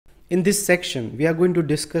In this section, we are going to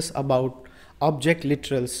discuss about object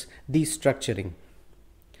literals destructuring.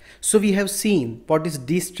 So we have seen what is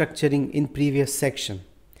destructuring in previous section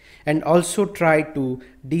and also try to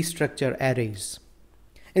destructure arrays.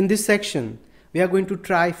 In this section, we are going to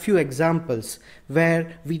try few examples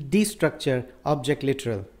where we destructure object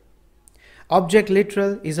literal. Object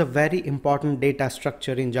literal is a very important data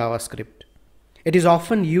structure in JavaScript. It is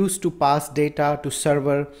often used to pass data to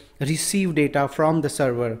server, receive data from the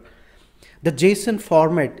server. The JSON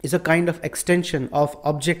format is a kind of extension of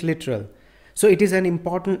object literal, so it is an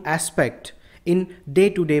important aspect in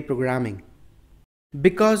day-to-day programming.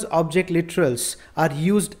 Because object literals are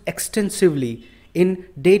used extensively in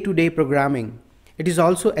day-to-day programming, it is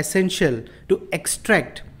also essential to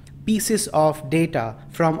extract pieces of data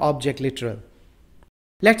from object literal.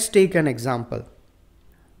 Let's take an example.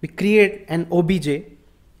 We create an obj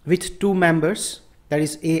with two members, that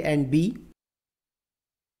is A and B.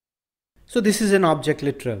 So this is an object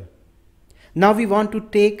literal. Now we want to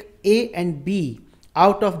take A and B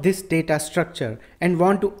out of this data structure and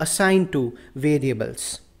want to assign to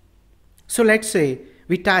variables. So let's say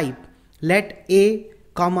we type let A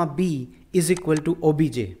comma B is equal to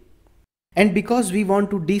obj. And because we want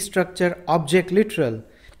to destructure object literal,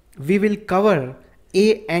 we will cover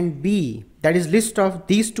A and B, that is list of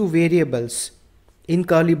these two variables, in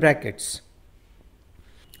curly brackets.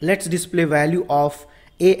 Let's display value of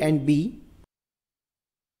A and B.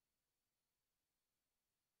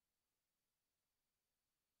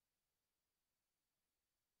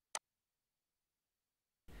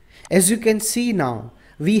 As you can see now,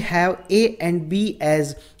 we have A and B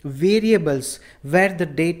as variables where the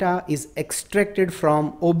data is extracted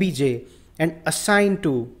from obj and assigned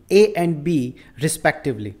to A and B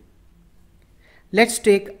respectively. Let's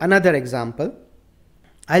take another example.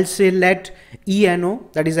 I'll say let ENO,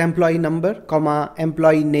 that is employee number, comma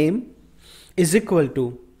employee name, is equal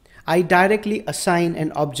to, I directly assign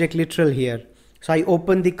an object literal here. So I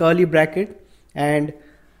open the curly bracket and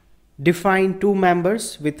define two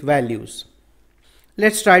members with values.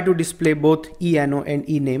 Let's try to display both ENO and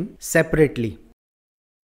ename separately.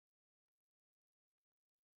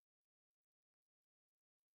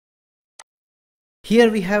 Here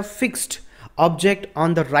we have fixed object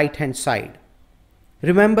on the right hand side.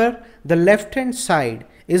 Remember, the left hand side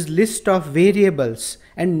is list of variables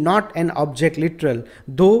and not an object literal,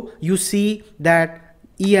 though you see that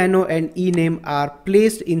ENO and ename are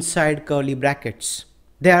placed inside curly brackets.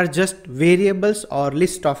 They are just variables or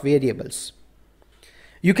list of variables.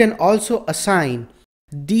 You can also assign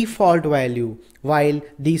default value while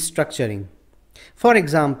destructuring. For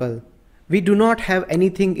example, we do not have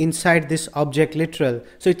anything inside this object literal,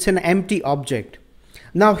 so it's an empty object.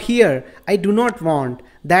 Now here, I do not want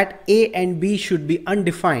that A and B should be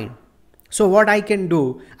undefined. So what I can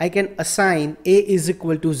do, I can assign A is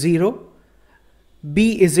equal to 0,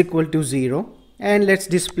 B is equal to 0, and let's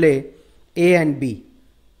display A and B.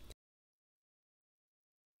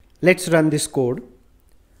 Let's run this code.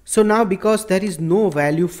 So now because there is no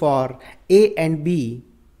value for A and B,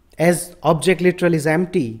 as object literal is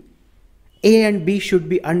empty, A and B should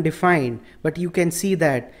be undefined, but you can see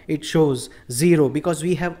that it shows 0 because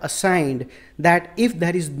we have assigned that if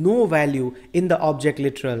there is no value in the object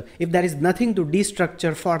literal, if there is nothing to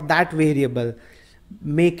destructure for that variable,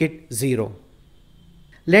 make it 0.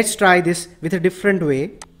 Let's try this with a different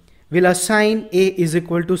way. We'll assign A is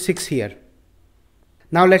equal to 6 here.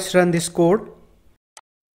 Now let's run this code.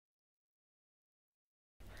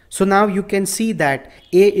 So now you can see that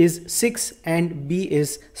A is 6 and B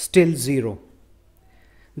is still 0.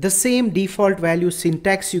 The same default value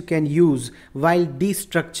syntax you can use while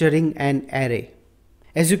destructuring an array,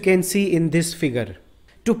 as you can see in this figure.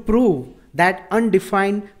 To prove that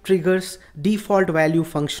undefined triggers default value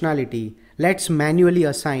functionality, let's manually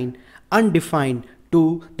assign undefined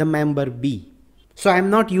to the member B. So I'm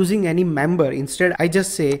not using any member, instead I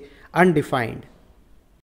just say undefined.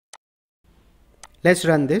 Let's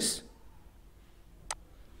run this.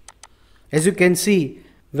 As you can see,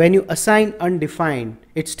 when you assign undefined,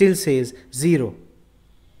 it still says 0.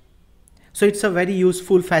 So it's a very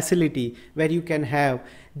useful facility where you can have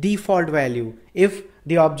default value if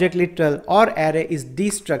the object literal or array is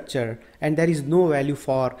destructured and there is no value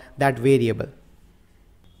for that variable.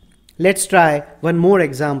 Let's try one more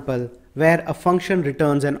example where a function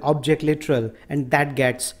returns an object literal and that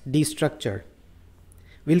gets destructured.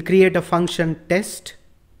 We'll create a function test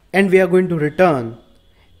and we are going to return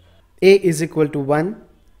A is equal to 1,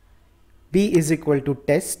 B is equal to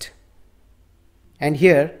test, and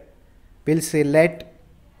here we'll say let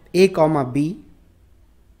A comma B.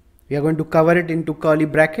 We are going to cover it into curly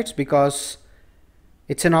brackets because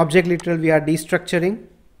It's an object literal we are destructuring,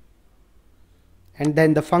 and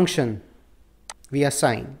then the function we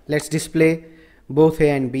assign. Let's display both A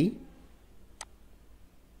and B.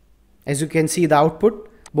 As you can see the output,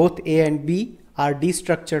 both A and B are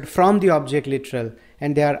destructured from the object literal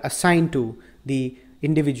and they are assigned to the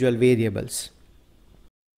individual variables.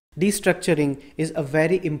 Destructuring is a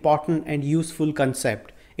very important and useful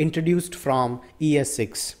concept introduced from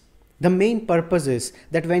ES6. The main purpose is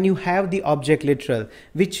that when you have the object literal,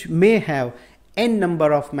 which may have n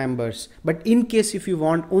number of members, but in case if you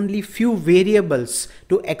want only few variables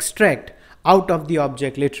to extract out of the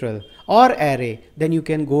object literal or array, then you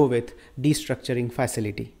can go with destructuring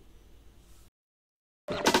facility.